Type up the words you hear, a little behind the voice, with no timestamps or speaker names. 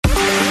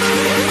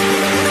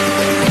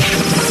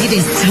It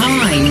is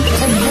time. The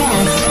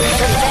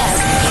best.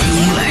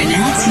 You are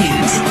now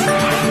tuned.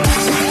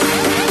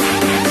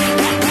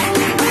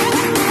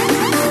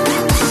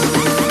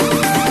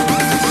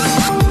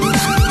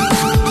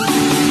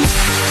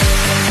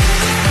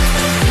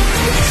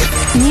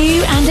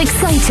 New and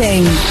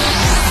exciting.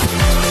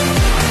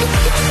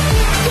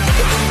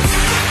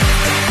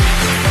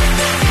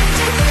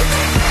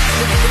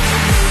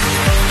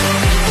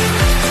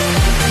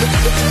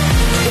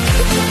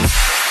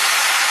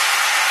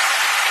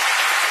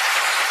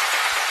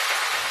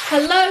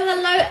 Hello,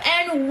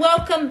 and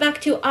welcome back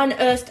to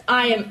Unearthed.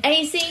 I am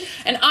Ayzee.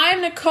 And I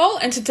am Nicole,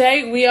 and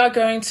today we are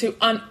going to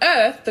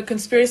unearth the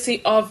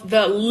conspiracy of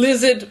the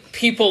lizard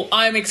people.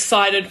 I'm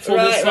excited for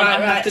this one, I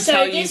have to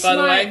tell you, by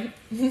the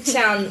way.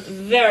 Sound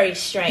very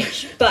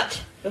strange,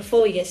 but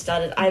before we get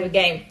started, I have a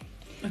game.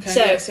 Okay, so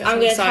yes, I'm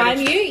going to time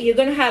you. You're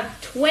going to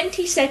have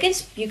 20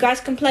 seconds. You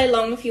guys can play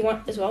along if you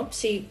want as well.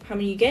 See how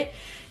many you get.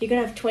 You're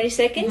going to have 20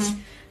 seconds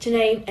to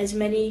name as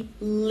many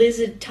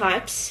lizard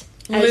types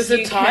as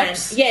you can.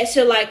 Yeah,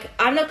 so like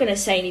I'm not going to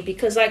say any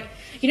because like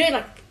you know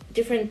like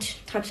different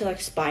types of like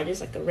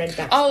spiders, like a redback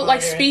spider. Oh,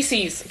 like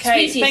species.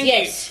 Okay, species. thank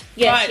Yes,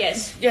 you. yes, right.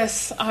 yes.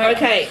 Yes.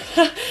 Okay.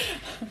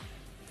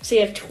 So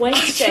you have 20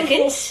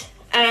 seconds,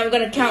 and I'm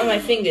going to count my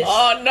fingers.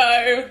 Oh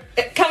no!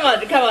 Come on.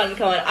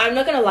 I'm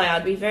not going to lie.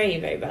 I'd be very,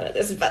 very bad at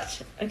this,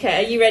 but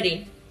okay. Are you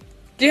ready?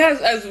 You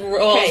have as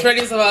ready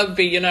as I'll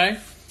be, you know.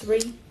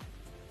 3,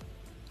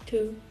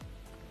 2,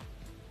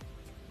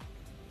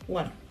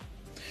 1.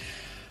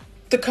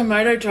 The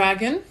Komodo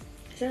dragon.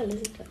 Is that a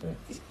lizard?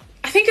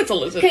 I think it's a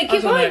lizard. Okay,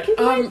 keep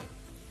going.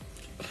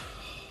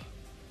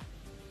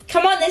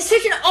 Come on, there's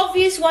such an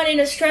obvious one in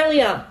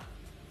Australia.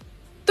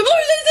 The blue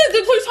lizard,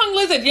 the blue-tongued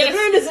lizard. Yes, the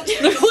blue lizard.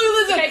 The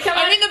blue lizard. Okay, come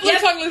on. I mean the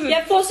blue-tongued lizard. You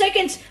have 4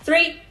 seconds.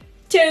 3,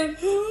 2. Lizard.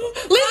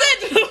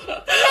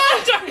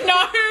 I don't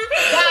know.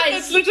 Guys,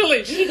 it's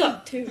literally. You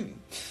got 2.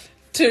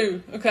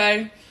 2.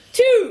 Okay.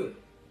 2.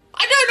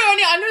 I don't know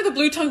any. I know the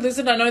blue-tongued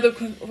lizard. I know the.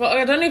 Well,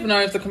 I don't even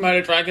know if the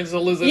Komodo dragon is a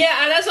lizard.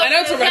 Yeah, and that's what I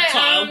know it's a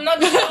reptile. I'm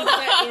not sure if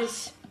that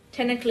is.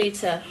 Technically,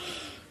 it's a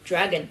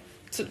dragon.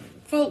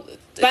 But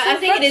I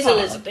think it is a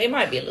lizard. It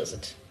might be a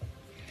lizard.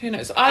 Who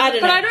knows? I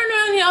don't know. I don't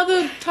know any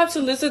other types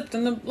of lizard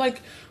than the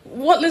like.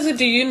 What lizard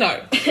do you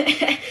know?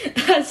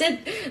 I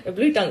said the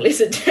blue-tongued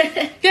lizard.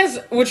 Yes,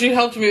 which you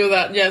helped me with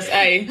that. Yes,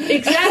 A.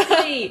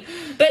 Exactly.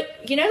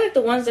 But you know, like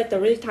the ones, like the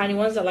really tiny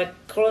ones that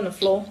like crawl on the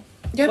floor.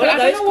 Yeah, what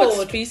but I don't know called?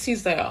 what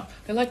species they are.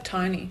 They're like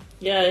tiny.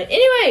 Yeah.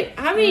 Anyway,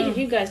 how many did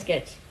you guys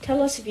get?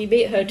 Tell us if you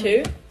beat her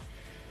too.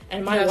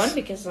 And my one,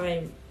 because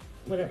I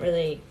wouldn't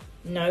really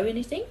know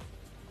anything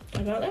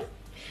about them.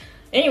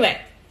 Anyway,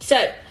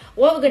 so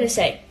what we're going to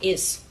say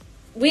is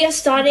we are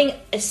starting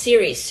a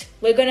series.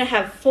 We're going to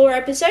have 4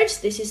 episodes.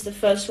 This is the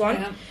first one.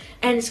 Yeah.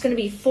 And it's going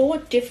to be 4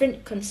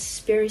 different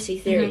conspiracy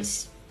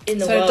theories in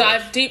the world.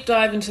 So deep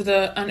dive into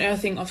the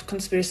unearthing of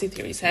conspiracy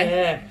theories, hey?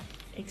 Yeah,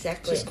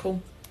 exactly. Which is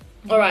cool.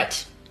 All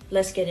right,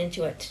 let's get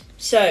into it.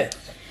 So,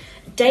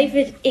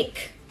 David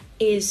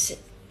Icke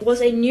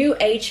was a New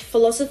Age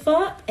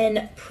philosopher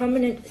and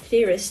prominent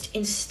theorist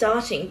in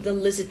starting the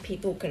lizard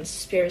people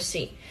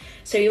conspiracy.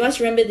 So you must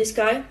remember this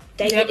guy,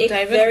 David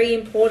Icke, very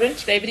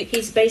important. David Icke.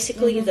 He's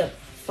basically the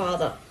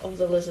father of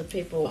the lizard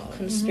people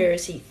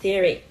conspiracy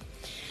theory.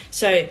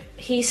 So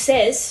he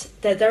says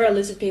that there are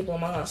lizard people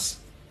among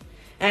us.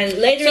 And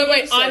later in the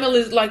episode, I'm a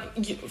lizard,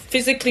 like,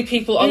 physically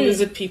people are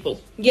lizard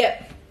people.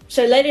 Yeah.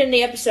 So later in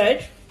the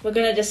episode, we're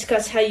going to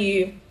discuss how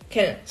you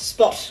can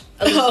spot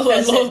a lizard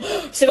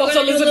person. So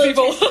spot lizard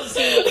people.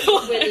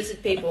 We're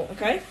lizard people,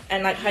 okay?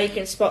 And like how you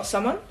can spot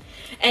someone.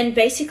 And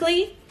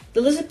basically,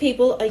 the lizard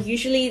people are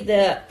usually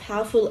the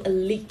powerful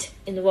elite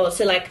in the world.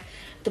 So like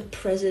the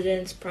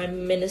presidents,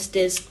 prime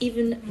ministers,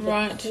 even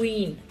the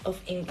Queen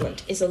of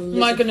England is a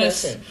lizard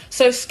person.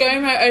 So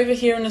ScoMo over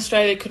here in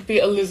Australia could be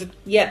a lizard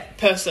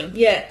person.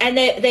 Yeah, and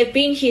they've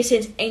been here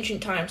since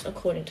ancient times,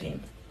 according to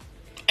him.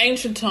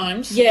 Ancient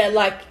times? Yeah,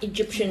 like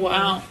Egyptian.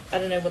 Wow. I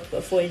don't know what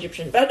for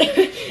Egyptian, but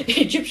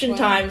Egyptian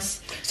times.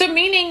 So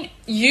meaning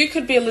you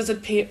could be a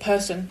lizard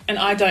person and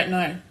I don't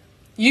know.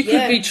 You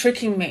could be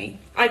tricking me.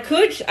 I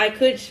could.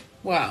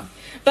 Wow.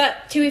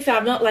 But to be fair,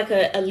 I'm not like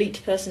an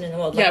elite person in the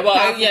world. Like So,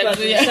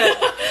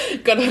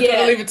 gotta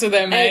leave it to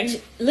them,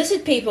 and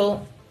lizard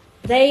people,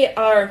 they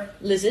are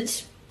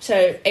lizards,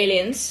 so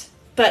aliens,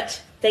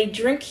 but they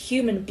drink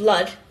human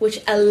blood,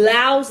 which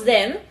allows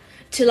them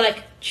to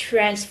like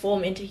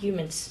transform into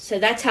humans. So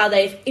that's how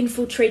they've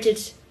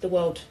infiltrated the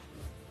world.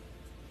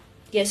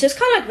 Yeah, so it's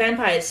kind of like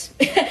vampires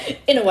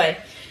in a way.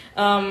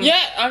 I'm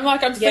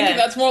thinking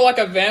that's more like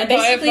a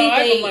vampire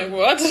vibe. I'm like,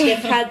 what? They've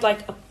had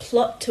like a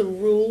plot to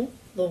rule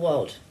the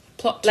world.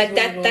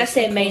 That's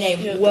their main aim.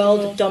 Yeah,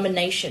 world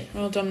domination.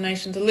 World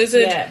domination. The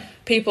lizard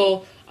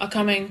people are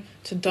coming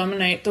to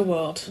dominate the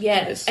world.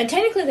 Yeah, and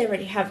technically they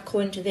already have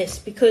according to this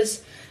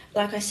because,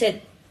 like I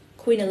said,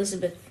 Queen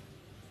Elizabeth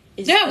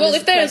is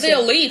if they're the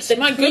elites,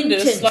 my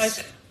goodness, like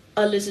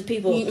are lizard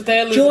people.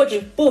 They're lizard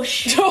George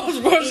Bush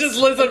is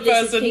lizard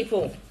person.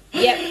 People.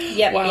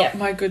 Yep. Wow,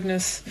 my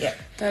goodness. Yep.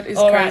 That is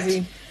All crazy.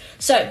 Right.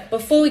 So,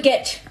 before we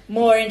get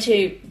more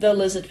into the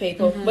lizard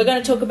people, we're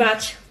going to talk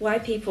about why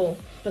people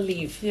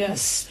believe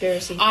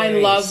conspiracy theories. I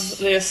love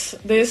this.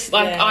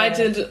 I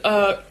did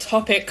a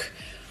topic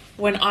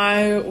when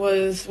I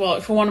was,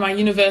 for one of my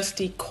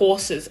university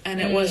courses, and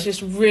it was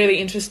just really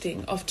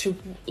interesting as to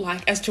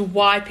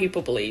why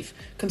people believe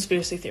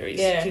conspiracy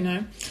theories. Yeah. Do you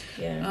know?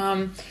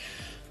 Yeah.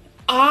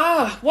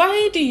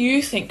 Why do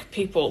you think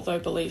people, though,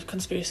 believe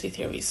conspiracy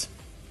theories?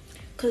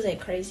 Because they're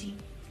crazy.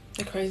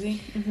 They're crazy?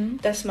 Mm-hmm.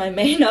 That's my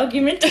main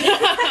argument.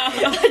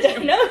 I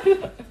don't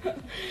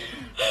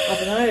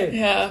know.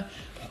 Yeah.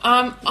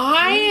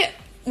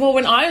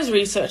 When I was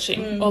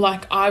researching, or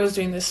I was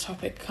doing this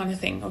topic kind of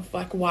thing of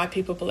why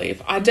people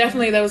believe,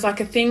 there was a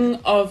thing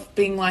of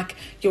being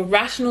your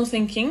rational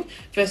thinking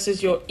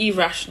versus your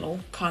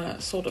irrational kind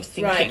of sort of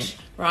thinking,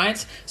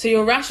 right? So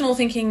your rational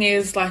thinking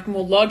is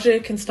more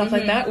logic and stuff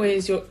like that,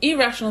 whereas your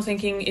irrational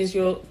thinking is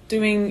you're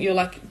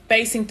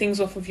basing things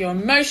off of your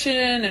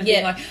emotion and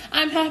being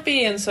I'm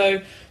happy, and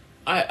so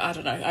I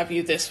don't know, I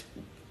view this,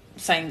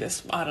 saying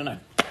this, I don't know,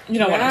 you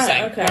know what I'm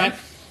saying, right?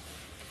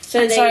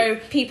 So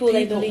people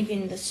believe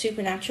in the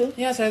supernatural.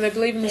 Yeah, so they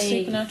believe in the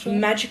supernatural.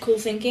 Magical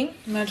thinking.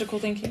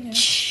 Yeah.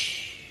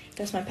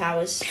 That's my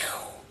powers.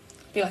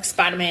 Be like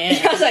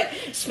Spider-Man. I was like,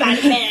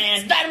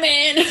 Spider-Man.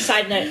 Spider-Man.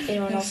 Side note,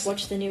 anyone else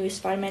watch the newest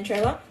Spider-Man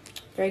trailer?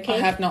 Very keen. I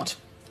have not.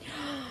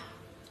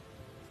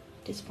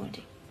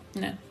 Disappointing.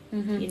 No.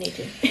 Mm-hmm. You need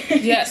to.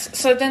 Yes,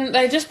 so then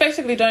they just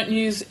basically don't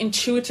use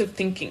intuitive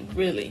thinking,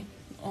 really,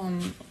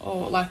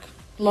 or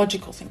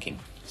logical thinking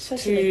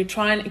to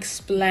try and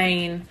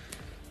explain...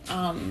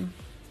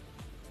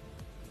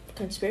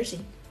 conspiracy.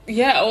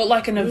 Yeah, or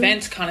an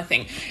event kind of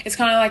thing. It's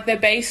kind of they're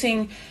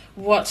basing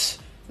what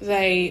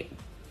they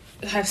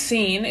have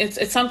seen.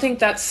 It's something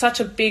that's such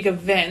a big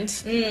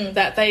event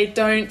that they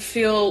don't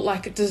feel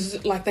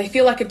they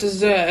feel like it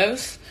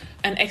deserves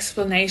an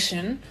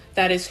explanation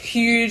that is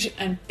huge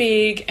and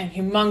big and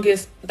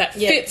humongous that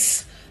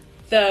fits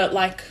the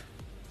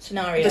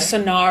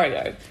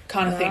scenario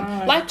kind of thing.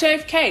 Like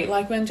JFK,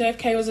 when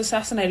JFK was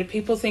assassinated,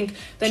 people think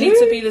there needs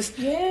to be this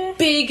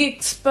big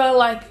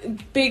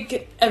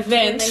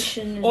event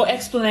or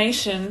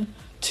explanation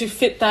to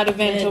fit that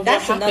event of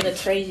that's what happened. Another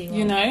crazy one.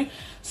 You know?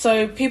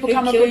 So people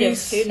come up with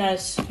these... Who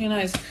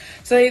knows?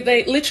 So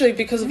they literally,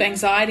 because of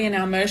anxiety and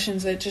our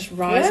emotions, it just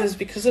rises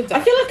because of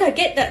that. I feel like I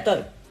get that,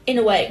 though, in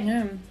a way.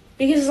 Yeah.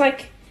 Because,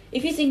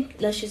 if you think...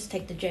 Let's just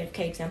take the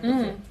JFK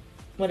example. For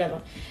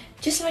whatever.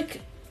 Just,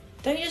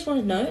 don't you just want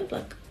to know,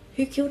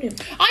 who killed him?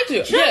 I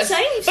do, yes.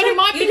 But it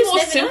might be more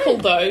simple,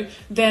 though,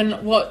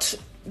 than what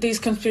these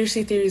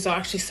conspiracy theories are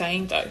actually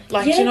saying, though.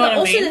 Do you know what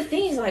I mean? Also, the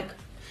thing is,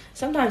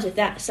 sometimes with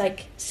that,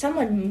 it's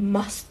someone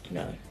must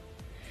know.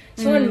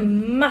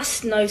 Someone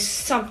must know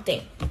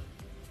something.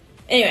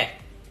 Anyway,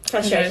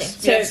 frustrating.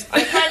 So,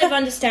 I kind of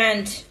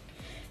understand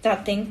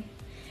that thing.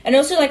 And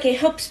also, it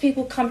helps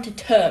people come to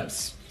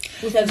terms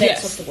with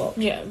events of the world.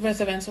 Yeah,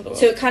 with events of the world.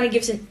 So, it kind of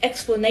gives an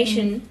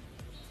explanation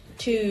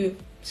to...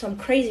 some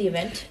crazy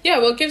event. Yeah,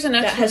 well, it gives an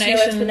explanation. That has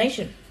no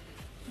explanation.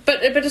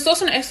 But it's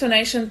also an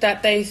explanation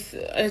that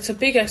it's a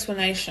big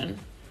explanation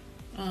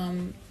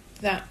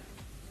that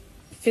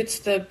fits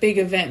the big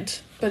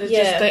event. But it's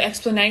just the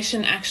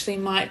explanation actually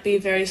might be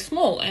very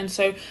small. And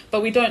so,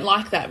 but we don't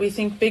like that. We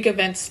think big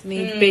events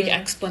need big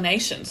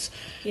explanations.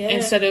 Yeah.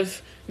 Instead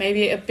of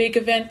maybe a big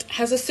event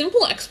has a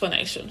simple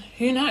explanation.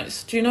 Who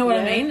knows? Do you know what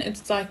I mean?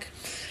 It's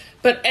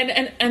But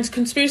and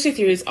conspiracy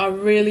theories are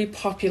really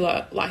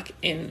popular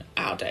in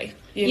our day.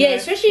 You know?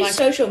 Especially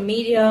social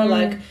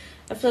media.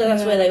 I feel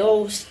that's where they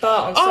all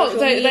start on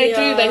social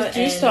media. They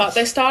do start.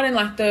 They start in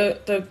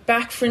the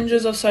back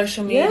fringes of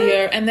social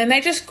media, and then they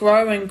just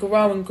grow and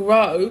grow and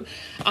grow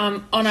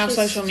on our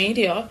social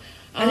media.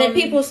 And then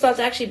people start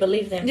to actually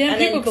believe them. Yeah, and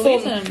people then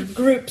believe them.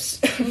 Groups.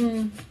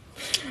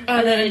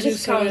 And then it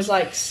just becomes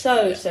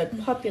so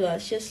popular.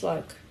 It's just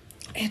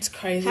it's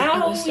crazy.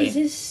 How honestly. is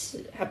this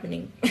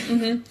happening?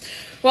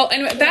 Well,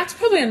 anyway, that's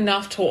probably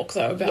enough talk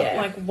though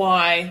about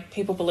why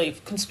people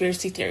believe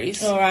conspiracy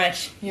theories. All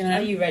right,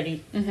 are you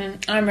ready?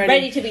 I'm ready.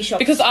 Ready to be shocked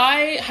because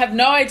I have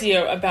no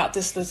idea about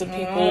this lizard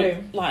people.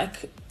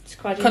 It's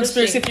quite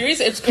conspiracy theories.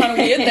 It's kind of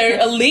weird. They're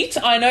elite.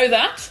 I know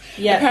that.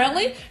 Yeah.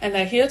 Apparently, and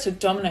they're here to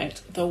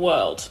dominate the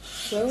world.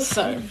 Well,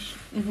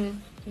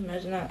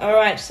 imagine that. All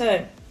right.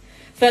 So,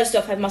 first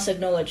off, I must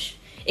acknowledge.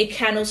 It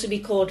can also be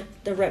called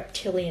the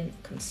reptilian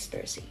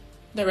conspiracy.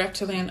 The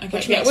reptilian,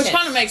 okay. Which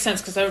kind of makes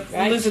sense because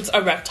lizards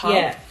are reptile.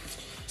 Yeah.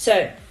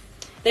 So,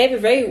 they have a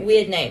very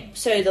weird name.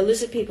 So, the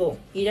lizard people,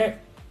 you don't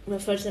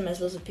refer to them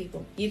as lizard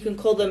people. You can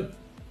call them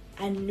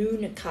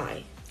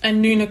Anunnaki.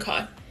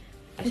 Anunnaki.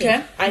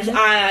 Okay. I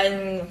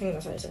think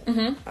that's what I said.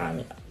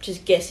 I'm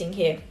just guessing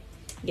here.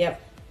 Yep.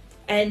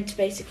 And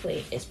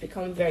basically, it's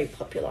become very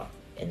popular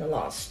in the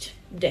last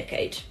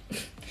decade.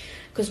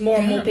 Because more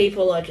and more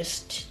people are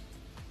just...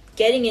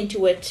 getting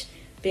into it,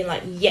 being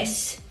like,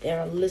 yes, there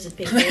are lizard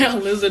people. There are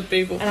lizard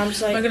people. And I'm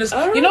just like, my goodness.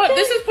 You know what?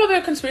 This is probably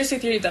a conspiracy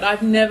theory that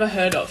I've never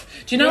heard of.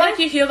 Do you know,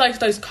 you hear,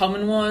 those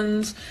common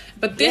ones?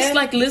 But this,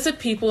 lizard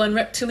people and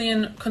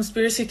reptilian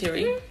conspiracy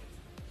theory.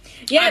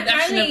 Yeah, I've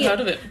actually never heard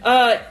of it.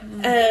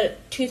 A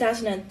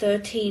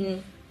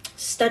 2013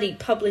 study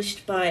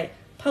published by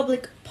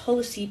Public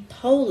Policy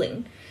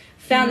Polling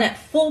found that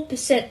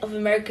 4% of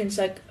Americans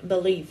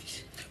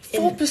believed.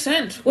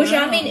 4%? Which,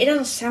 wow. I mean, it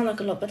doesn't sound like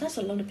a lot, but that's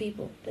a lot of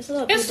people. There's a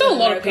lot of people. It's still a in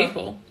lot of America.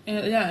 people.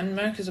 Yeah, and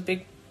America's a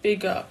big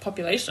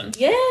population.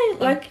 Yeah,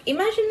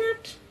 imagine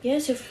that. Yeah,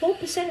 so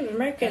 4% of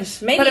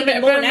Americans, maybe but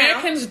even more but now.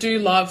 Americans do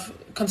love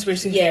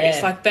conspiracy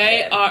theories. Like,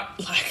 they are,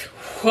 like,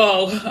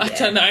 whoa, I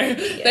don't know.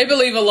 Yeah. They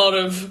believe a lot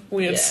of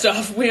weird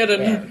stuff, weird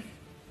and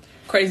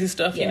crazy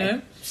stuff, you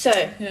know? So,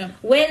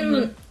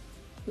 when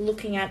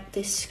looking at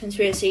this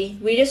conspiracy,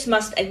 we just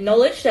must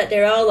acknowledge that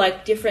there are,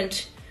 like,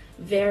 different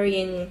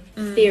varying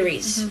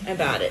theories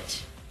about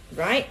it,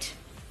 right?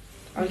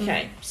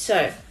 Okay,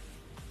 so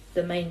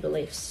the main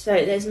beliefs.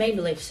 So there's main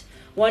beliefs.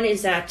 One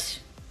is that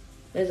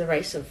there's a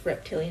race of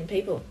reptilian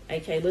people,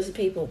 aka lizard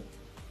people.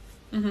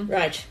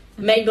 Right.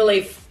 Main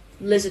belief,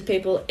 lizard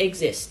people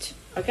exist.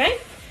 Okay?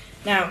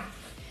 Now,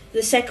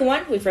 the second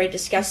one, we've already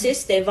discussed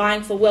this, they're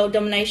vying for world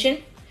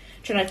domination,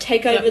 trying to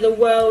take over the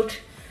world.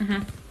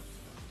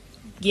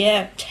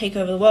 Yeah, take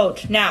over the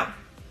world. Now,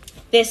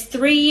 there's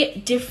 3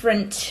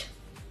 different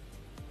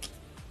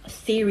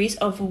theories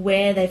of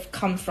where they've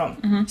come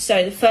from.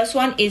 So the first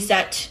one is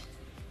that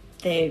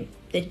they're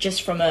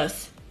just from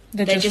Earth.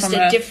 They're just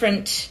a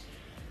different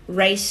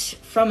race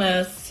from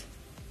Earth.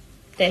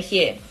 They're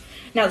here.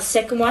 Now the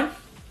second one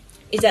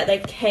is that they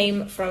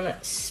came from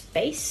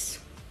space.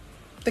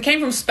 They came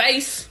from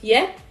space?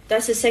 Yeah,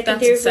 that's the second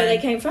theory of where they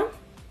came from.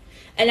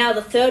 And now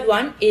the third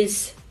one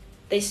is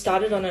they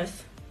started on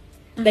Earth.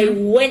 They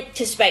went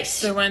to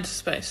space. They went to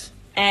space.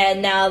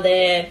 And now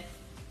they're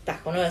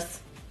back on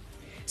Earth.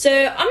 So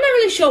I'm not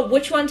really sure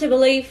which one to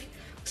believe,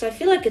 because I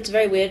feel like it's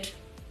very weird.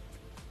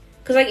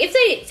 Because, like, if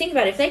they think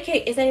about it,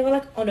 if they were,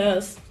 like, on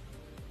Earth,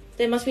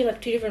 there must be,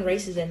 like, 2 different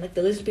races then, like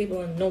the lizard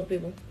people and normal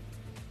people.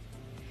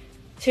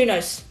 Who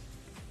knows?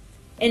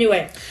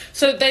 Anyway.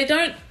 So they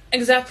don't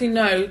exactly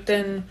know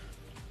then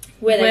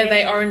where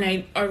they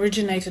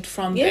originated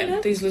from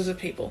these lizard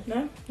people.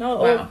 No.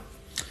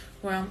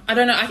 Wow. I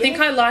don't know. I think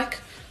I like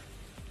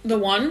the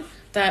one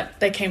that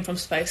they came from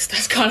space.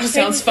 That kind of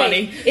sounds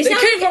funny. It's they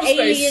not came from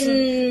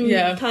alien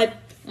space. type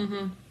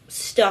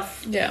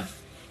stuff. Yeah.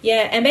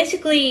 Yeah, and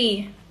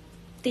basically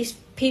these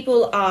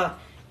people are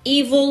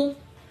evil,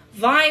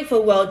 vying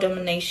for world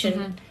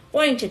domination,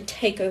 wanting to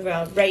take over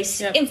our race,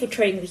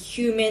 infiltrating the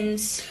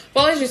humans.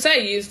 Well, as you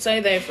say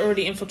they've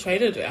already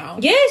infiltrated our...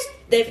 Yes,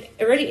 they've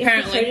already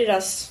infiltrated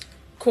us.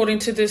 According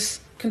to this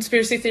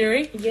conspiracy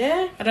theory.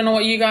 Yeah. I don't know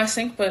what you guys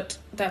think, but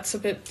that's a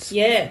bit...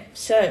 Yeah,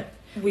 so...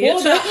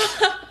 weird.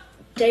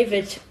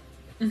 David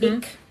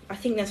Icke. I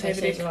think that's how he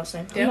says his last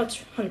name. I'm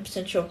not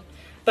 100% sure.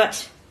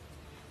 But,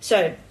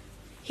 so...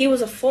 he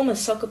was a former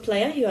soccer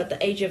player who, at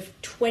the age of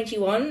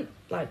 21,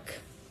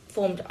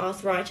 formed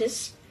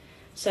arthritis.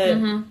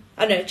 So,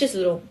 I don't know, just a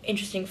little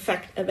interesting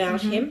fact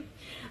about him.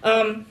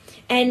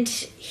 And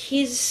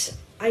his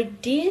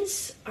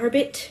ideas are a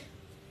bit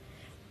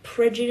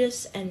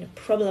prejudiced and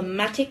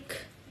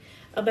problematic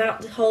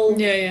about the whole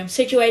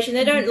situation.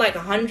 They don't,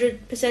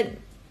 100%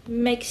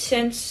 make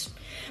sense.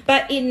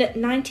 But in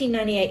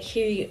 1998,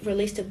 he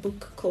released a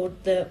book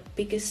called The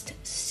Biggest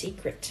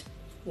Secret,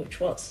 which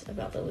was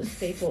about the lizard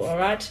people,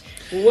 alright?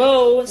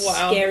 Whoa,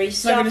 scary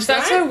stuff. My goodness,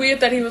 that's so weird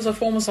that he was a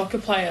former soccer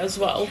player as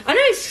well. I know,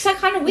 it's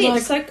kind of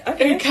weird.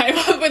 Who came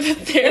up with a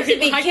theory you have to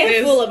be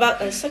careful about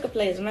those soccer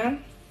players,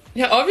 man.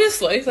 Yeah,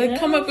 obviously. They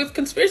come up with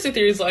conspiracy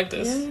theories like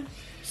this. Yeah.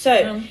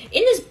 So, in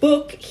this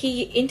book,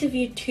 he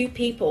interviewed 2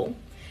 people.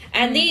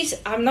 And these,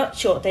 I'm not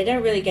sure, they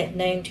don't really get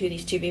named who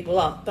these 2 people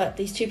are. But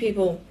these 2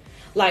 people,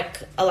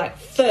 are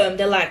firm.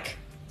 They're like,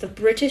 the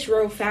British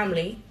royal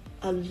family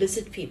are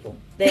lizard people.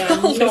 They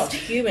are not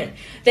human.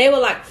 They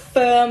were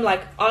firm,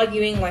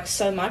 arguing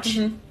so much.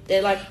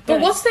 They're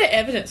But what's their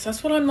evidence?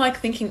 That's what I'm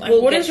thinking.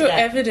 What is your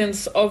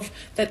evidence of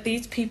that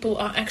these people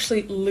are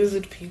actually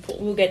lizard people?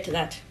 We'll get to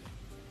that.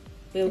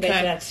 We'll get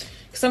to that.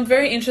 Because I'm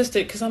very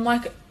interested. Because I'm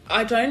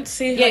I don't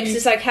see. Yeah,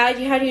 because it's how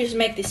do you just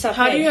make this up?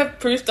 How do you have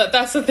proof that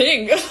that's a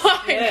thing?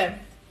 Yeah.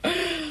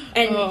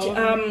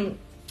 And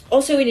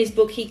also in his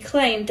book, he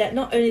claimed that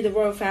not only the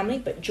royal family,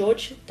 but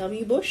George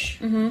W. Bush,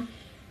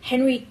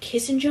 Henry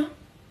Kissinger,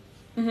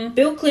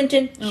 Bill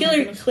Clinton,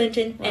 Hillary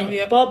Clinton,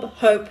 and Bob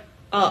Hope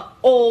are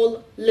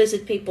all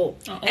lizard people.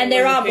 And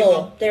there are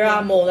more. There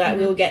are more that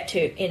we'll get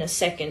to in a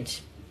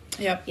second.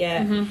 Yep.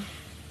 Yeah.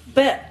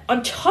 But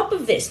on top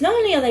of this, not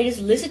only are they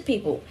just lizard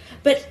people,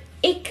 but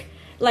Icke,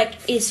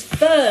 is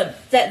firm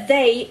that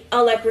they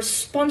are,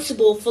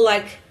 responsible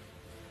for,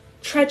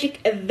 tragic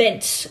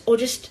events or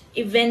just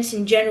events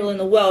in general in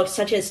the world,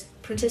 such as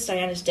Princess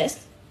Diana's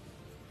death.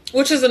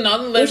 Which is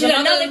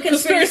another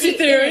conspiracy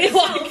theory.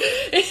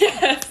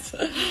 Yes.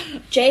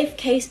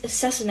 JFK's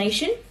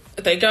assassination.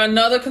 They got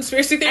another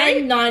conspiracy theory.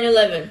 And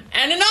 9/11.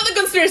 And another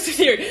conspiracy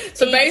theory.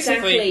 So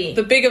basically,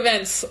 the big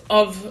events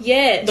of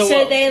the world.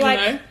 So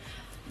they're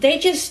they're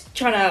just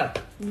trying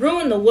to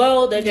ruin the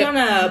world. They're trying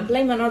to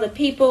blame on other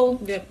people.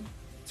 Yep.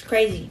 It's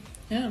crazy.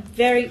 Yeah.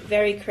 Very,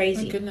 very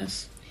crazy. My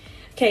goodness.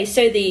 Okay,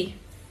 so the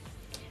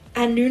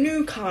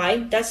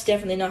Anunnaki, that's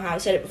definitely not how I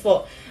said it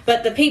before,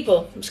 but the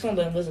people, I'm just going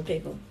to learn lizard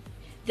people,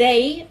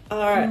 they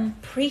are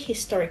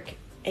prehistoric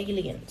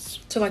aliens.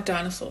 So like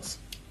dinosaurs.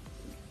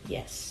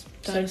 Yes.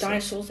 Dinosaurs. So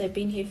dinosaurs, they've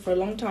been here for a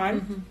long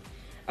time.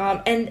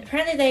 And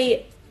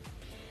apparently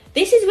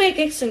this is where it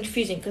gets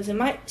confusing, because it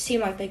might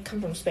seem like they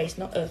come from space,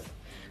 not Earth.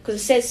 Because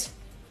it says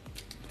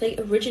they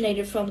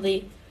originated from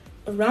the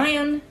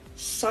Orion,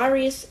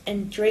 Sirius,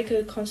 and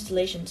Draco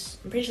constellations.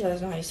 I'm pretty sure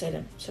that's not how you say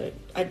them, so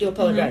I do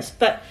apologize.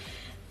 But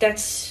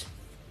that's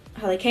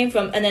how they came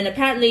from. And then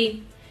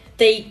apparently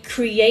they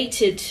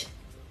created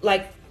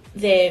like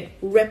their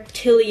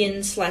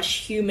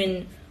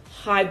reptilian/human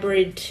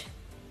hybrid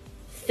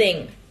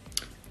thing.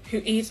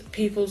 Who eat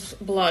people's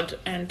blood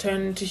and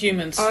turn into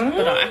humans,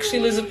 but are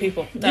actually lizard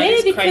people. That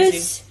is because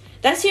crazy.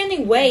 That's the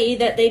only way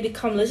that they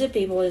become lizard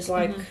people is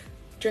like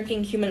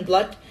drinking human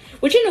blood.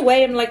 Which in a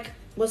way I'm like,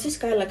 was this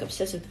guy like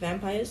obsessed with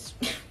vampires?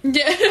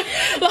 Yeah,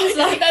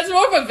 like that's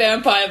more of a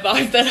vampire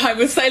vibe than I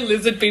would say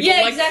lizard people.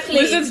 Yeah, like, exactly.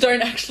 Lizards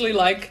don't actually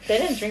like. They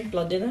don't drink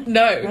blood, do they?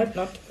 No, I hope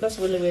not. That's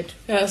really weird.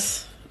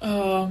 Yes.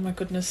 Oh my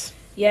goodness.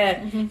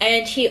 Yeah,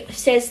 and he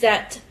says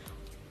that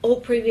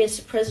all previous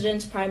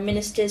presidents, prime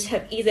ministers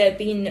have either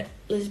been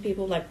lizard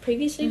people like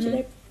previously to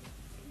their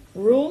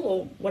rule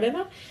or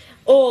whatever,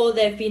 or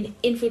they've been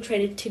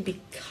infiltrated to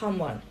become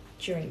one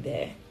during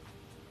their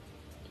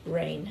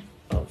reign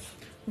of.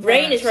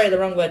 Right. Reign is probably the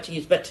wrong word to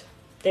use, but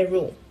their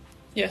rule.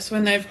 Yes,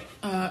 when they've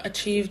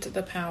achieved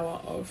the power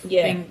of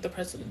being the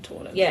president or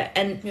whatever. Yeah,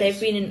 and they've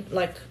been in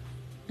like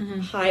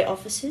high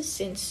offices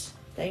since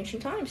the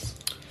ancient times.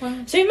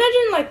 Wow. So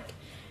imagine like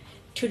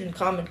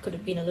Tutankhamun could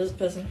have been a lizard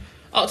person.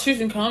 Oh,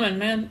 Tutankhamun,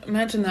 man,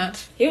 imagine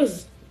that. He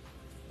was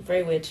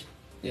very weird.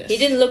 Yes. He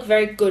didn't look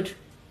very good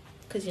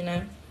because, you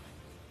know,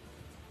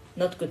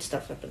 not good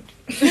stuff happened.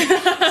 So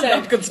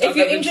Not good stuff if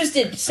you're happened.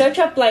 interested, search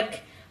up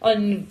like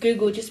on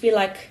Google, just be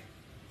like,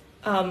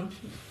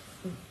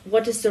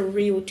 what does the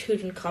real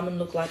Tutankhamun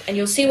look like? And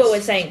you'll see what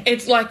we're saying.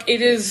 It's like,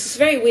 it is... It's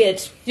very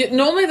weird.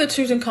 Normally the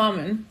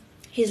Tutankhamun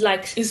He's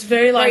like... is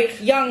very like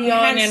very young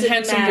and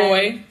handsome man.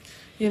 boy.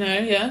 You know,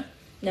 yeah?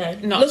 No.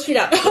 Not. Look it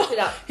up. Look it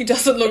up. He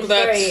doesn't look It's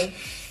that... very,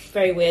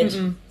 very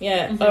weird.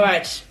 Yeah. All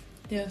right.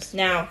 Yes.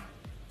 Now,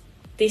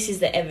 this is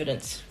the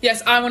evidence.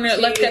 Yes, I want to...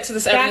 Let's get to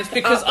this evidence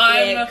because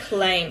I'm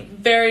claim.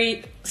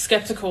 very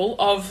skeptical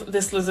of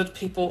this lizard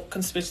people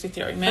conspiracy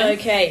theory, man.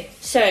 Okay,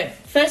 so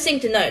first thing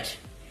to note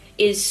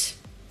is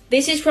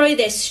this is probably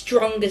their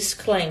strongest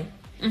claim,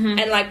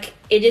 and like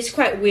it is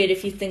quite weird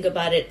if you think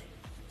about it.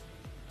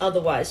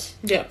 Otherwise,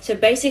 Yeah. So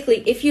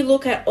basically, if you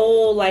look at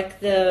all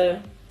like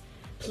the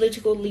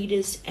political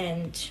leaders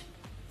and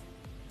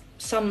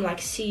some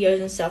like CEOs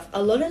and stuff,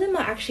 a lot of them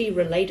are actually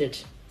related,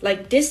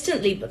 like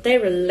distantly, but they're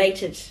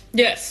related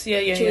Yes, yeah,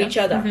 to each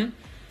other.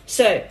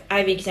 So I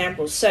have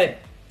examples. So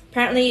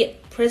apparently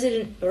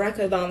President Barack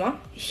Obama,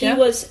 he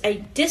was a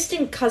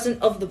distant cousin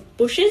of the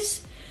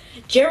Bushes,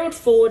 Gerald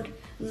Ford,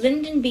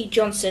 Lyndon B.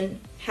 Johnson,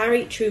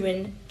 Harry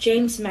Truman,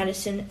 James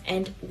Madison,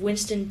 and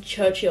Winston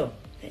Churchill.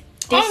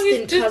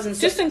 Distant cousins.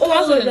 Distant all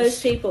cousins. of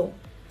those people.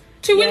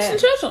 To Winston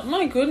Churchill.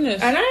 My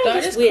goodness. I know, That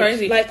it's is weird.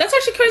 crazy. Like- That's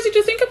actually crazy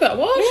to think about.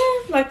 What?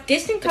 Yeah, like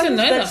distant I didn't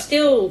cousins,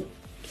 know but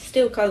that.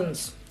 still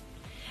cousins.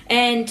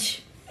 And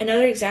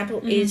another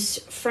example is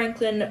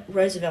Franklin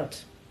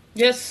Roosevelt.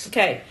 Yes.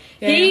 Okay.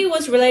 Yeah. He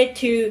was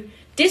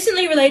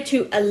distantly related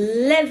to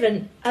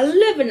 11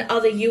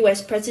 other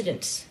US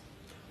presidents.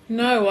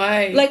 No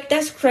way. Like,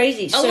 that's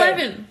crazy.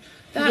 11.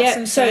 That's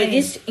insane. So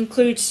this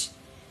includes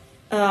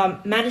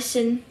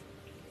Madison,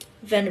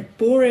 Van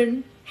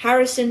Buren,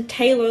 Harrison,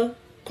 Taylor,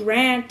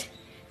 Grant,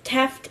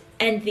 Taft,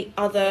 and the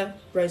other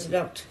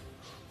Roosevelt.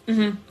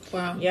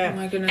 Wow. Yeah. Oh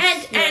my goodness.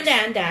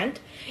 And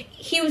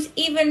he was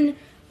even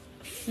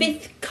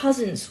fifth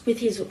cousins with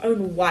his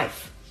own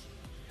wife.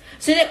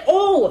 So they're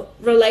all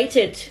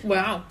related.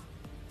 Wow.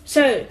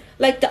 So,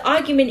 like, the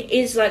argument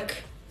is,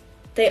 like,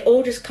 they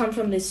all just come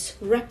from this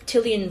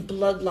reptilian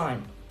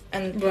bloodline.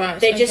 And Right,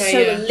 they're just okay, so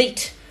yeah.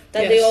 elite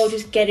that they Yes. all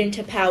just get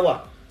into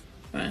power.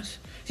 Right.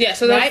 Yeah,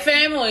 so they're Right? a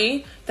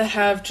family that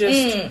have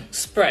just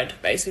spread,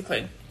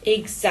 basically.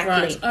 Exactly.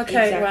 Right.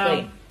 Okay,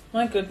 exactly. wow.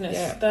 My goodness.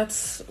 Yeah.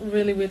 That's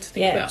really weird to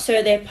think Yeah, about.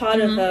 so they're part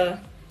of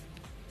a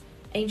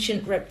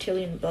ancient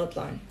reptilian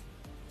bloodline.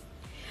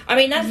 I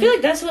mean, I feel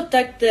like that's what,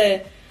 like,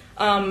 the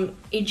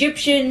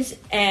Egyptians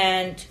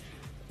and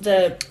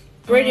the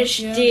British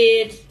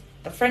did,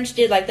 the French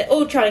did, like, they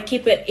all try to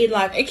keep it in,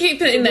 like... They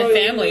keep it in their royal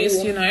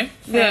families, you know.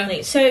 family.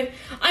 Yeah. So,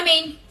 I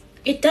mean,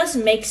 it does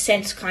make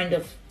sense, kind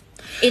of,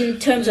 in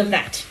terms of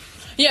that.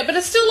 Yeah, but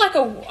it's still like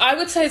I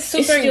would say it's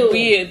It's very still-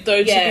 weird,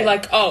 though, to yeah. be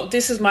like, oh,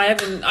 this is my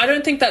evidence. I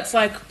don't think that's,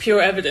 like, pure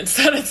evidence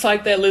that it's,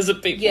 like, they're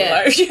lizard people,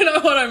 Yeah. though. You know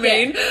what I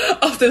mean?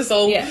 Of this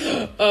whole...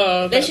 Yeah.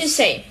 Let's just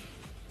say,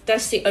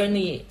 that's the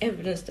only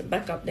evidence to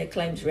back up their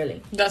claims,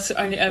 really. That's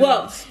the only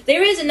Well, evidence.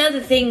 there is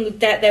another thing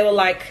that they were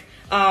like,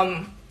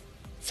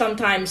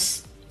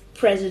 sometimes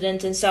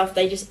presidents and stuff,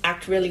 they just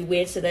act really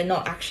weird, so they're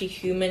not actually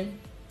human.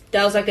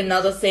 That was like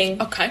another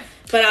thing. Okay.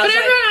 But I was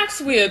everyone like,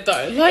 acts weird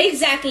though. Like,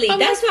 exactly. I'm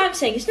That's what I'm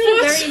saying. It's not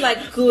a very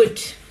like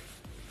good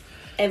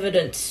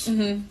evidence.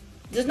 Mm-hmm.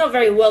 It's not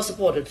very well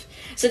supported.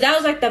 So that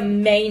was like the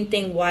main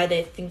thing why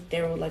they think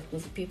they're all like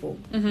lizard people.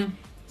 Mm-hmm.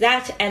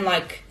 That and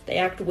like they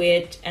act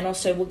weird, and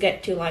also we'll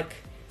get to like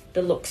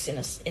the looks in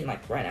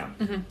like right now.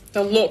 Mm-hmm.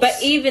 The looks.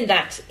 But even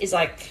that is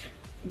like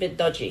a bit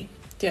dodgy.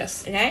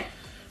 Yes. Okay.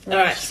 Right.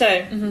 All right.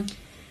 So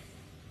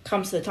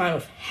comes to the time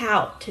of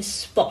how to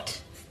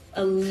spot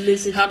a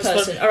lizard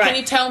person. All right. Can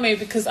you tell me,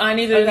 because I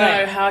need to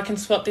know how I can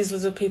spot these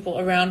lizard people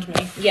around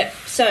me? Yeah.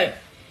 So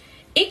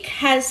Ick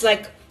has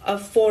like a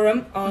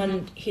forum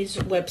on his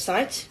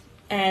website,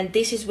 and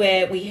this is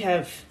where we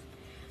have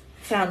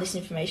found this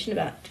information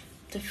about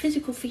the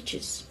physical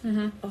features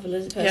of a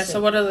lizard person. Yeah,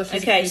 so what are the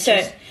physical features?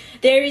 So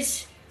there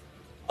is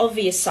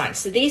obvious signs.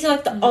 So these are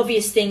like the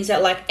obvious things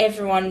that like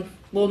everyone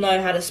will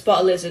know how to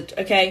spot a lizard,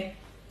 okay?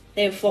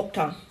 They have forked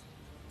tongue.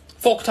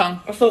 Forked tongue.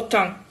 A forked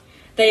tongue.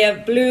 They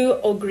have blue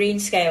or green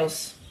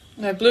scales.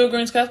 They're blue or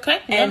green scales, okay.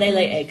 And they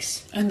lay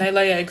eggs. And they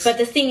lay eggs. But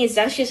the thing is,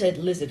 that's just a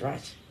lizard,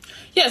 right?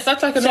 Yes,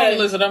 that's like a normal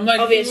lizard. I'm like,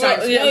 obvious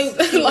signs. Yes.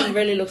 No human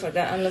really looks like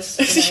that unless,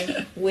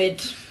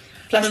 weird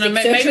plastic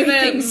maybe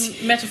they're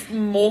things.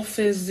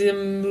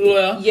 metamorphism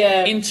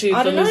into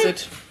the lizard.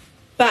 Know.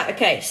 But,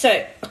 okay,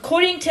 so,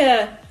 according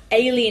to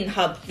Alien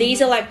Hub,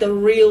 these are like the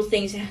real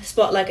things to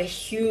spot like a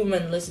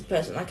human lizard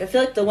person. Like, I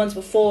feel like the ones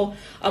before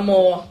are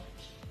more...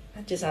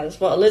 I just had to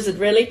spot a lizard,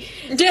 really.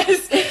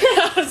 Yes.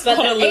 But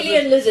the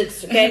alien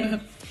lizards, okay?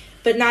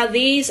 But now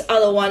these are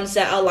the ones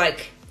that are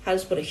like, how to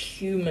spot a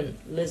human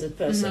lizard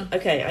person.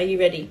 Okay, are you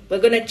ready? We're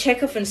going to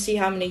check off and see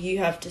how many you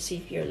have to see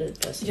if you're a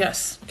lizard person.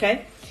 Yes.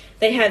 Okay?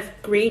 They have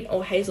green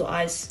or hazel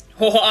eyes.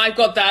 Oh, I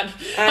got that.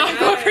 I've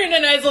got green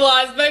and hazel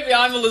eyes. Maybe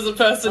I'm a lizard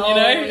person, you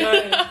know?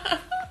 No.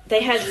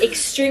 They have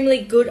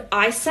extremely good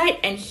eyesight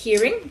and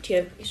hearing. Do you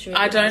have extremely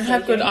good I don't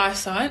have good hearing?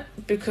 eyesight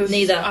because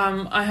Neither.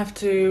 I have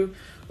to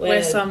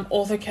wear some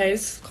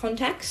ortho-case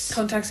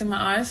contacts in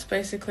my eyes,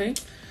 basically.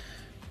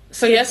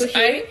 So yes,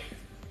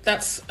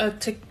 that's a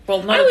tick.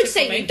 Well, not I would a tick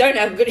say for me. you don't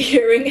have good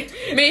hearing.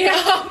 Me,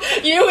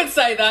 you would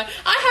say that.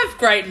 I have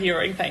great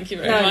hearing. Thank you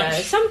very much. No.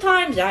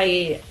 Sometimes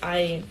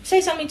I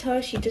say something to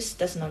her, she just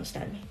doesn't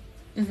understand me.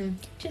 Mm-hmm.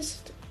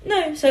 Just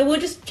no. So we'll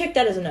just check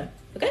that as a no.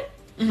 Okay.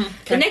 Mm-hmm.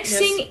 The next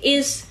thing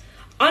is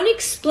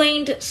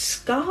unexplained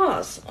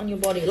scars on your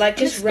body, like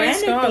just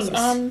random scars.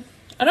 things.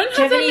 I don't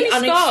Do you have that any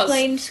many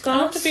unexplained scars. scars?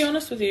 I have to be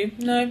honest with you.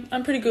 No,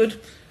 I'm pretty good.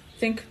 I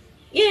think.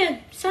 Yeah,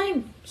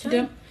 same.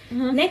 Yeah.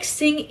 Mm-hmm. Next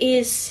thing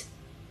is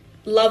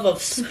love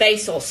of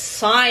space or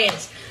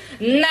science.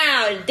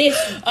 Now this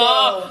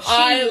girl,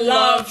 I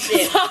love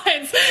it.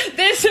 science.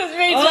 This is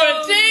me to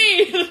a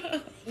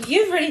T.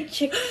 You've already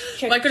checked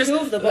two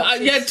of the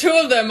boxes. Yeah, two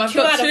of them. I've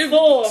got out of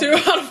four. 2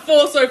 out of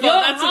 4 so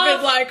far. That's a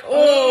bit like,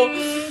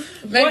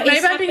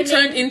 maybe I'm being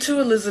turned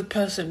into a lizard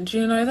person. Do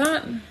you know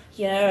that?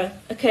 Yeah.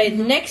 Okay,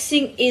 the next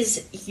thing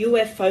is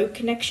UFO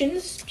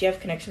connections. Do you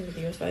have connections with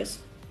UFOs?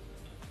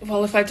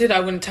 Well, if I did, I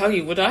wouldn't tell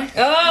you, would I?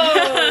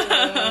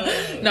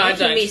 Oh! No, I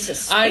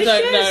don't. I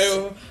don't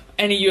know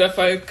any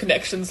UFO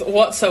connections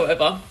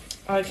whatsoever.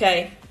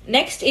 Okay.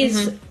 Next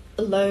is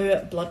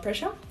low blood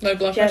pressure. Low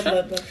blood Do you pressure? have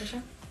low blood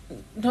pressure?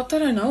 Not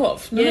that I know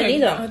of. No, Yeah,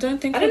 neither. I don't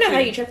think I don't know how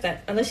you check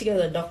that, unless you go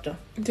to the doctor.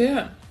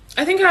 Yeah.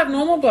 I think I have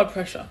normal blood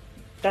pressure.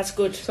 That's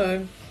good.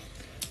 So,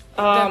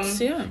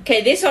 that's, yeah.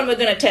 Okay, this one we're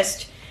going to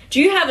test.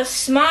 Do you have a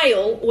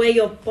smile where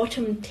your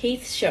bottom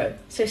teeth show?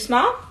 So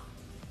smile?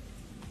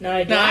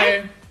 No,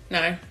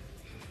 No.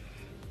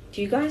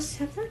 Do you guys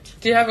have that?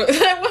 Do you have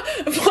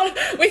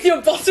it with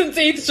your bottom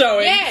teeth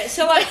showing? Yeah,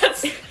 so like,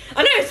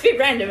 I know it's a bit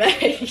random,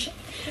 eh?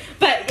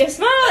 But your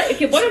smile, if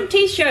your bottom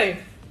teeth show,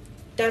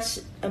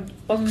 that's a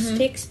box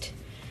text.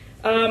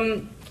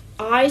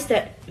 Eyes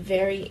that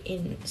vary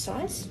in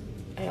size.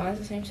 Are your eyes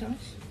the same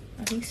size?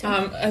 I think so.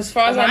 As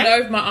far as I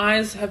know, my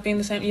eyes have been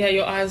the same. Yeah,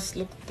 your eyes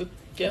look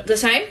the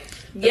same?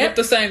 They look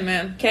the same,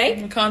 man.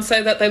 Okay. I can't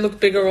say that they look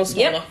bigger or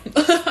smaller.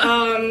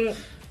 Yep.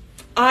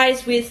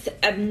 Eyes with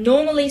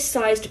abnormally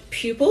sized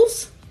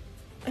pupils.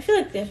 I feel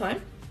like they're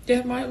fine.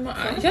 Yeah, my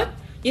yeah.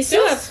 You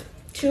still have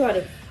 2 out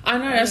of... I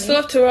know, I still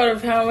have 2 out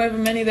of however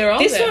many there are.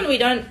 This one we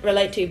don't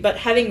relate to, but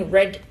having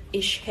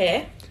reddish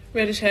hair.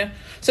 Reddish hair.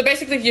 So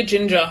basically if you're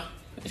ginger,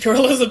 if you're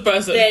a lizard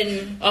person,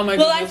 then... Oh my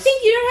goodness. Well, I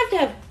think you don't have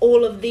to have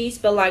all of these,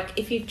 but like,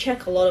 if you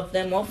check a lot of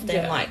them off,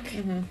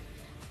 then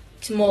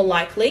it's more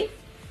likely.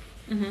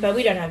 But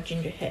we don't have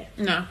ginger hair.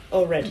 No.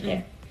 Or red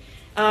hair.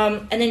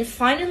 And then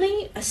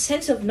finally, a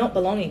sense of not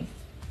belonging.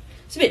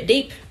 It's a bit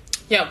deep.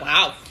 Yeah,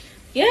 wow.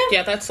 Yeah.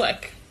 Yeah, that's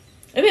like...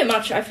 a bit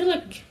much. I feel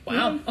like...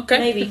 Wow, okay.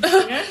 Maybe, you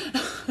know?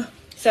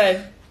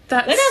 So,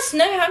 let us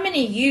know how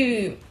many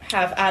you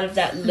have out of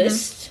that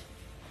list.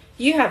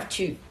 You have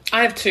 2.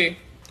 I have 2.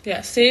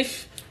 Yeah, see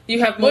if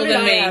you have more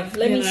than me.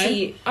 Let me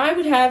see. I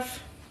would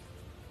have...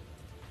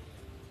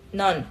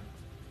 none.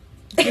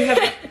 You have...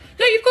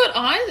 No, you've got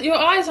eyes. Your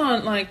eyes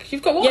aren't like...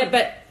 You've got one. Yeah,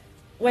 but...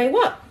 Wait,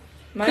 what?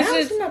 My eyes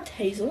it's- are not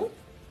hazel.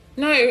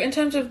 No, in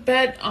terms of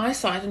bad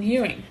eyesight and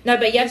hearing. No,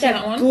 but you have to Isn't that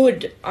have one?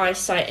 good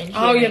eyesight and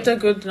hearing. Oh, you have to have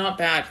good, not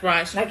bad.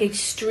 Right. Like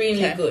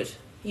extremely Okay. good.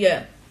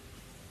 Yeah.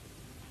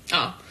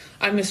 Oh,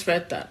 I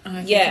misread that. I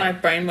think Yeah. my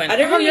brain went, I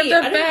don't really, you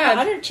have to have bad.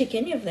 I don't check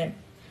any of them.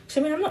 So,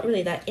 I mean, I'm not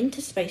really that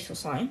into spatial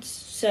science,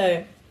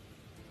 so...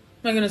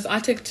 My goodness, I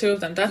took 2 of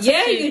them. That's Yeah,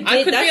 actually, you did.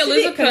 I could That's be a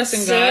lizard person,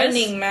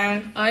 concerning, guys.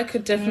 man. I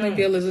could definitely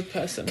be a lizard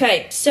person.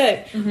 Okay,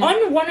 so,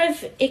 on one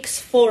of X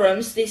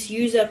forums, this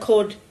user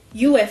called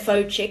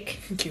UFO Chick,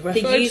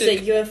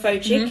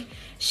 UFO Chick,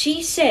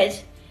 she said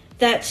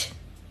that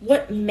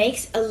what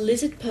makes a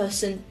lizard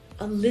person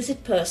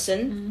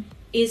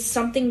is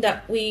something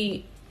that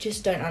we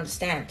just don't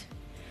understand.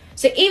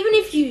 So even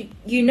if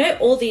you know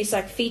all these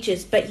like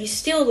features, but you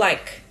still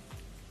like,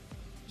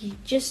 you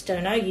just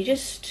don't know, you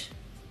just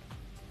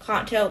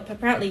can't tell.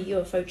 Apparently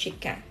UFO Chick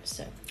can,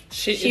 so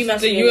She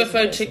must the be a lizard UFO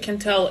person. chick can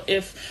tell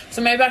if...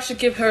 So maybe I should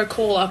give her a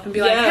call up and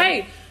be like, Yeah.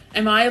 hey,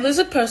 am I a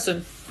lizard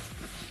person?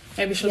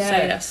 Maybe she'll say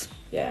Yeah. yes.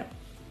 Yeah.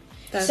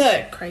 That's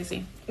So-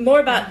 crazy. More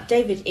about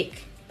David Icke.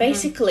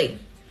 Basically,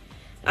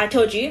 I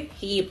told you,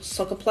 he was a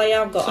soccer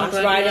player, got Soccer,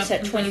 arthritis yeah.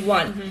 at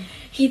 21.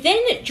 He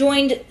then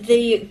joined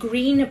the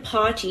Green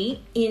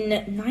Party in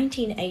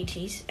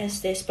 1980s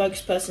as their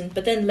spokesperson,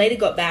 but then later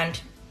got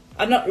banned.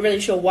 I'm not really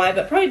sure why,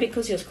 but probably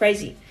because he was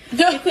crazy.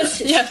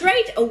 Because Yeah.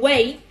 straight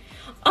away,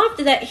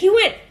 after that, he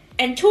went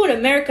and toured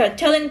America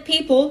telling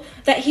people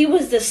that he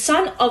was the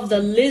son of the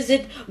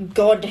lizard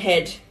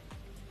godhead.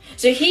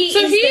 So he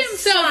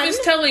himself is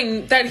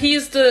telling that he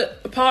is the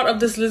part of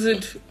this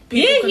lizard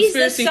people yeah, he's the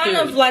conspiracy son theory.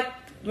 of, like,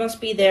 must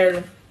be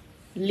their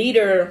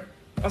leader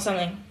or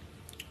something.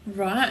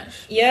 Right.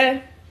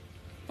 Yeah.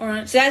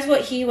 Alright. So that's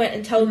what he went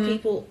and told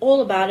people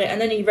all about it, and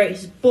then he wrote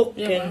his book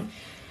Yeah, and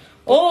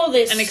all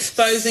this And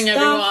exposing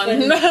stuff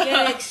everyone. and,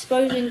 yeah,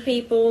 exposing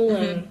people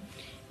and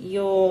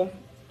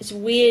it's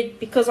weird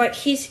because like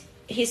his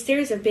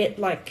theory is a bit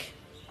like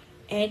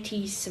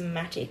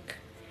anti-Semitic,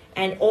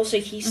 and also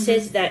he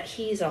says that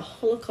he is a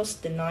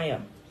Holocaust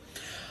denier.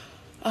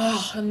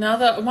 Oh,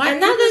 another thing.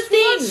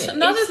 It's Thing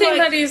like-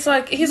 that he's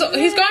like he's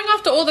going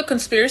after all the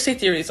conspiracy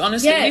theories.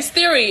 Honestly, Yeah. his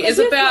theory 'Cause is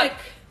it's about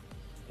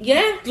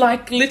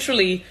like,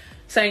 literally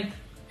saying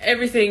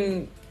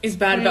everything is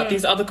bad about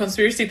these other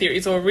conspiracy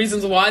theories or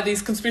reasons why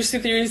these conspiracy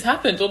theories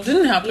happened or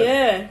didn't happen.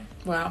 yeah.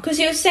 Wow. Because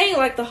he was saying,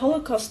 like, the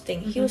Holocaust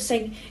thing. He was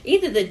saying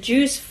either the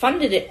Jews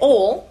funded it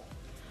all,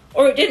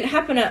 or it didn't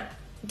happen.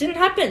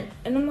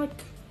 And I'm like,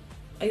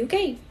 are you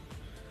okay? Do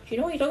you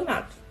know what you're talking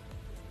about?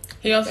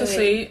 He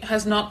obviously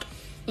has not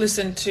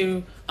listened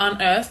to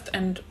Unearthed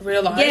and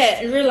realized,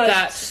 And realized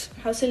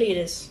that how silly it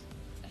is.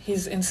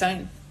 he's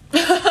insane.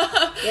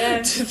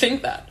 Yeah. To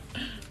think that.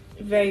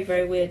 Very,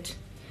 very weird.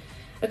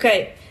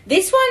 Okay,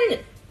 this one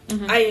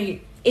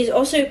is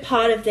also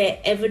part of their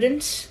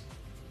evidence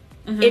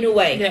in a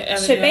way. Yeah,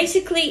 So yeah.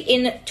 basically,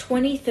 in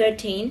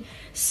 2013,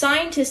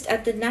 scientists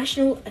at the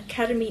National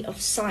Academy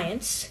of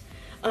Science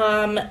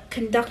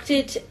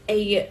conducted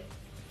a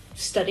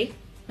study,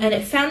 and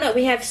it found that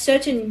we have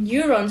certain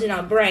neurons in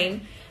our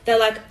brain that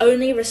like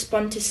only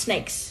respond to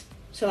snakes,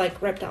 so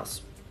like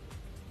reptiles.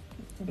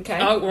 Okay.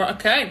 Oh,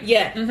 okay.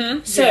 Yeah.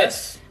 Mm-hmm. So,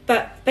 yes.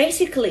 but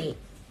basically,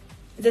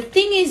 the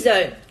thing is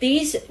though,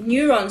 these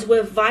neurons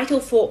were vital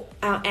for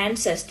our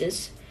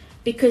ancestors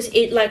because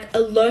it like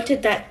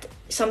alerted that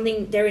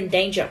they're in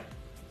danger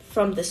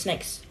from the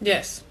snakes,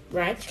 Yes.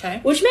 right? Okay.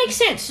 Which makes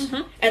sense.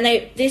 And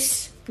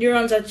these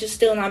neurons are just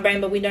still in our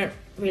brain, but we don't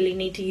really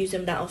need to use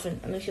them that often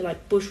unless you're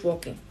like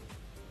bushwalking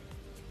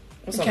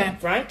or something, Okay.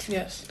 right?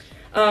 Yes.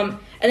 And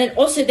then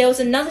also there was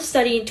another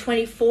study in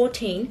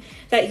 2014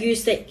 that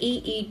used the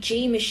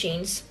EEG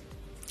machines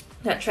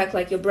that track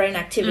like your brain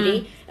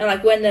activity, and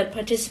like when the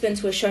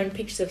participants were shown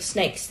pictures of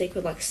snakes, they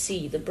could like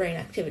see the brain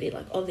activity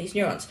like of these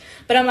neurons.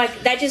 But I'm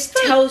like, that just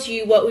tells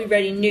you what we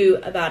already knew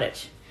about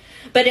it.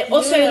 But it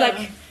also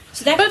like,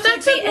 so that But could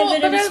that's be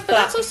evidence. but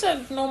that's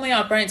also normally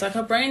our brains. Like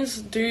our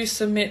brains do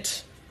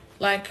submit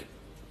like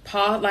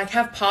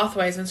have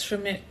pathways and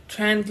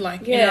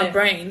in our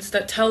brains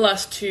that tell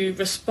us to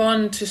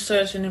respond to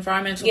certain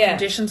environmental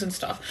conditions and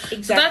stuff.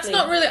 Exactly. So that's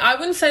not really, I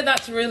wouldn't say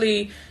that's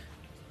really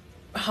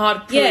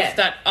hard proof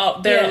that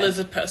they're a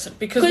lizard person,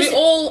 because we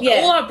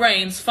all our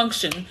brains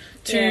function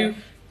to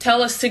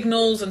tell us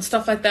signals and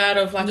stuff like that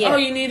of like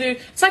you need to,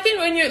 it's like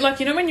when you're like,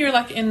 you know, when you're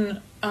like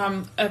in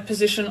a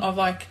position of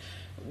like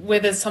where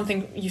there's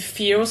something you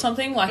fear or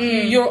something, like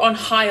you're on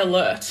high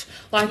alert,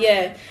 like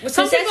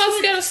some people are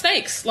scared of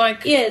snakes,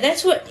 like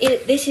that's what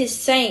this is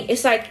saying.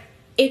 It's like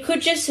it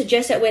could just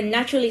suggest that we're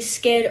naturally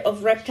scared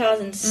of reptiles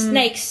and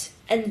snakes,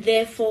 and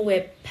therefore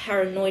we're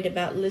paranoid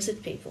about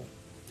lizard people.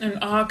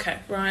 And okay,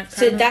 right.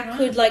 So that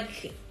could like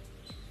be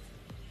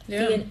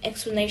be an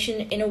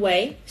explanation in a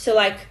way. So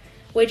like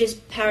we're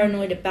just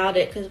paranoid about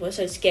it because we're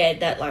so scared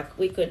that like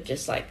we could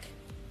just like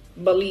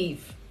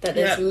believe that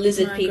there's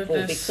lizard My people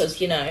goodness.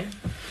 because, you know.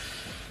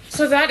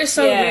 So that is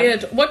so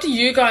weird. What do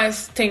you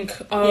guys think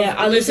of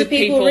Are lizard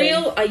people?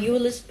 real? Are you a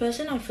lizard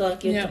person? I feel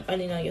like you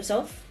only know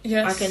yourself.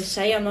 Yes. I can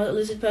say I'm not a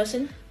lizard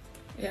person.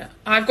 Yeah,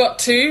 I've got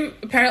 2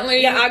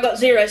 apparently. Yeah, I got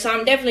 0, so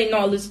I'm definitely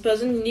not a lizard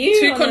person. You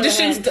 2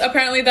 conditions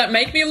apparently that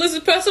make me a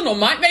lizard person or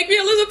might make me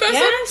a lizard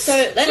person. Yeah, so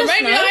let us know. So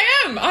maybe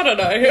I am. I don't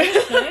know.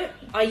 So,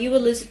 are you a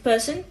lizard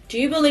person? Do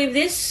you believe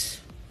this?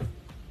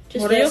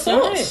 Just what are your let us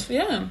know. thoughts?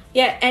 Yeah.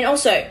 Yeah, and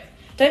also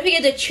don't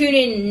forget to tune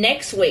in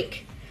next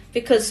week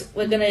because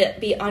we're gonna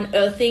be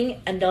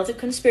unearthing another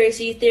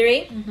conspiracy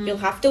theory. You'll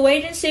have to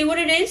wait and see what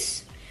it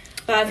is.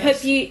 But I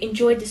hope you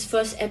enjoyed this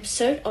first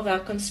episode of our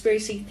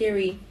conspiracy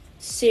theory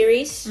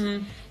series.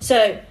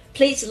 So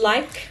please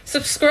like,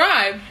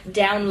 subscribe,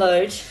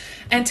 download,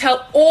 and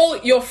tell all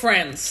your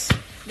friends.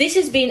 This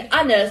has been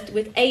Unearthed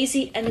with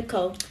Ayzee and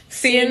Nicole.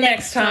 See you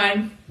next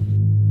time.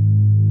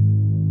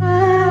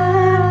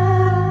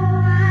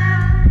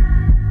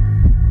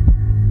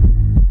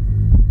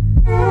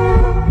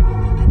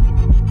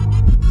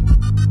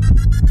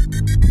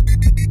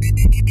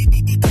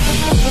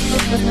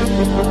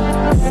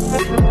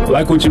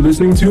 Like what you're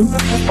listening to?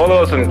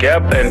 Follow us on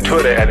Gap and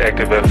Twitter at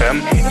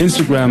ActiveFM.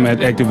 Instagram at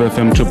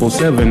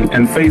ActiveFM777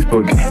 and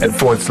Facebook at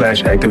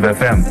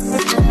 /ActiveFM.